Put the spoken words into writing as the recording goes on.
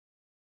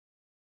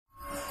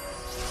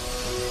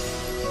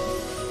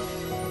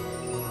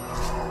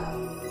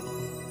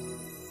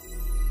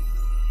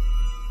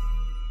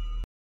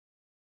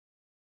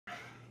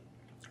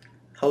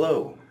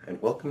Hello,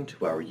 and welcome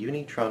to our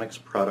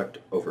Unitronics product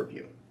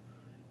overview.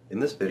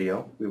 In this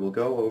video, we will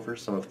go over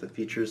some of the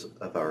features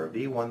of our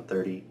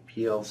V130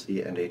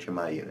 PLC and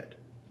HMI unit.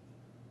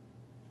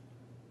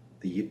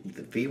 The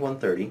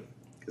V130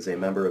 is a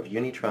member of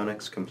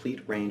Unitronics'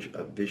 complete range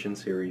of Vision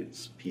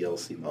series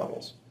PLC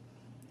models.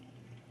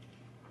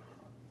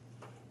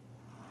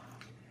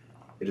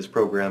 It is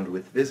programmed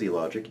with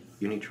VisiLogic,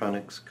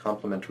 Unitronics'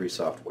 complementary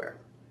software.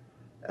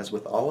 As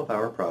with all of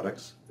our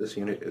products, this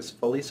unit is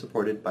fully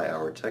supported by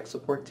our tech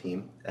support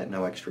team at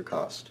no extra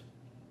cost.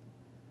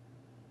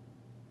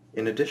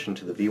 In addition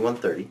to the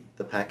V130,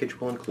 the package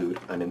will include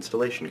an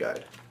installation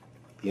guide.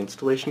 The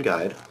installation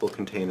guide will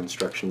contain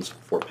instructions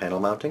for panel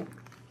mounting,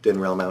 DIN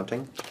rail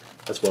mounting,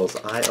 as well as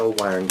I/O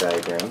wiring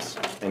diagrams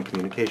and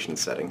communication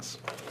settings.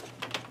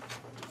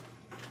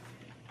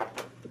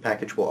 The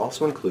package will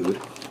also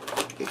include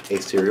a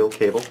serial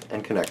cable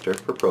and connector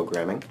for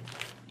programming,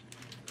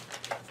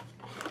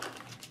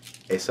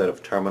 a set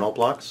of terminal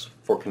blocks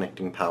for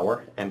connecting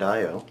power and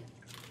I/O,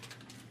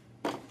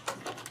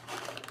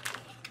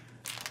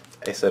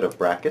 a set of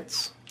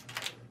brackets,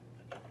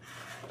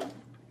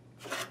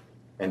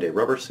 and a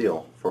rubber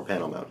seal for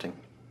panel mounting.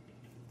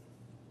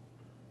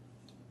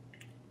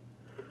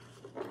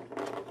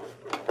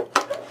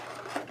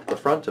 The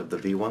front of the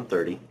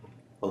V130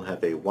 will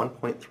have a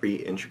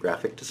 1.3-inch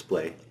graphic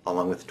display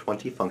along with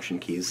 20 function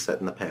keys set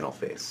in the panel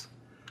face.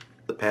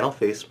 The panel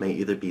face may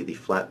either be the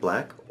flat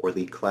black or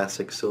the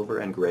classic silver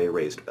and gray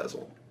raised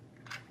bezel.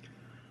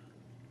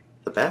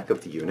 The back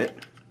of the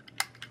unit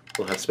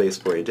will have space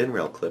for a DIN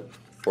rail clip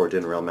for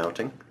DIN rail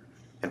mounting,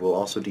 and will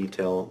also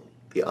detail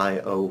the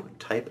I/O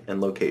type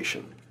and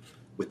location,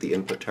 with the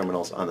input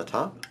terminals on the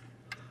top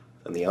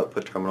and the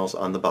output terminals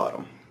on the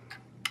bottom.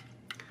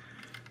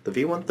 The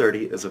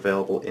V130 is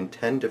available in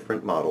 10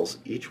 different models,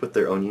 each with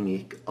their own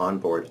unique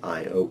onboard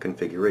I/O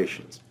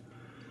configurations.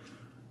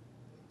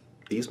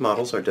 These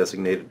models are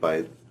designated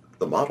by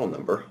the model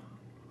number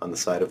on the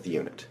side of the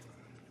unit.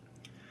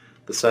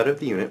 The side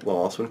of the unit will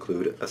also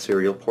include a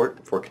serial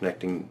port for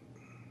connecting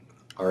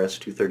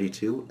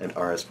RS-232 and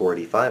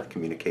RS-485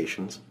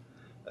 communications,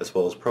 as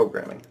well as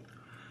programming.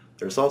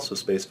 There is also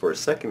space for a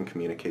second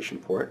communication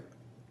port,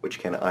 which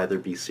can either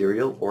be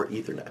serial or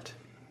Ethernet.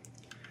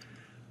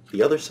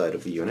 The other side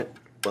of the unit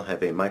will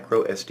have a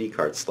micro SD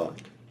card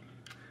slot,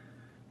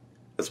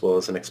 as well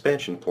as an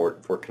expansion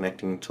port for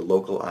connecting to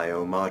local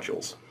I/O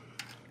modules.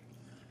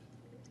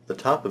 The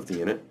top of the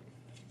unit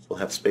will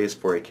have space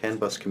for a CAN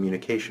bus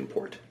communication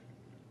port.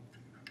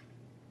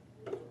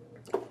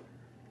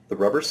 The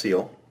rubber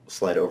seal will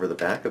slide over the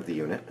back of the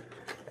unit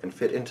and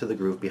fit into the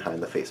groove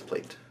behind the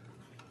faceplate,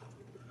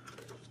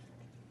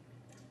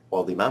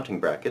 while the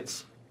mounting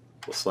brackets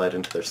will slide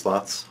into their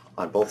slots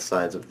on both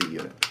sides of the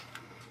unit.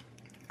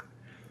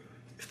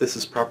 If this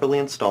is properly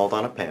installed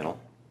on a panel,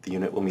 the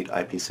unit will meet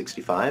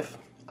IP65,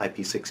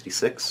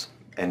 IP66,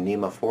 and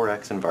NEMA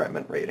 4X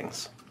environment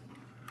ratings.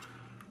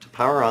 To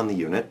power on the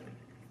unit,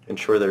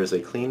 ensure there is a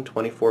clean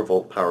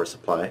 24-volt power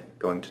supply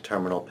going to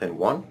terminal pin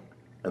 1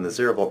 and the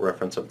 0-volt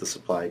reference of the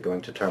supply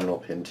going to terminal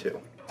pin 2.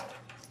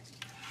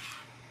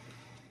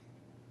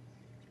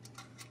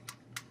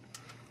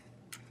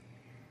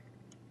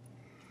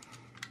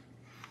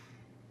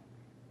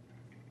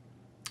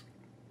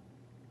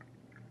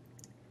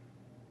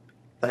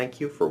 Thank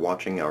you for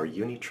watching our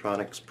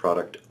Unitronics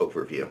product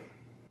overview.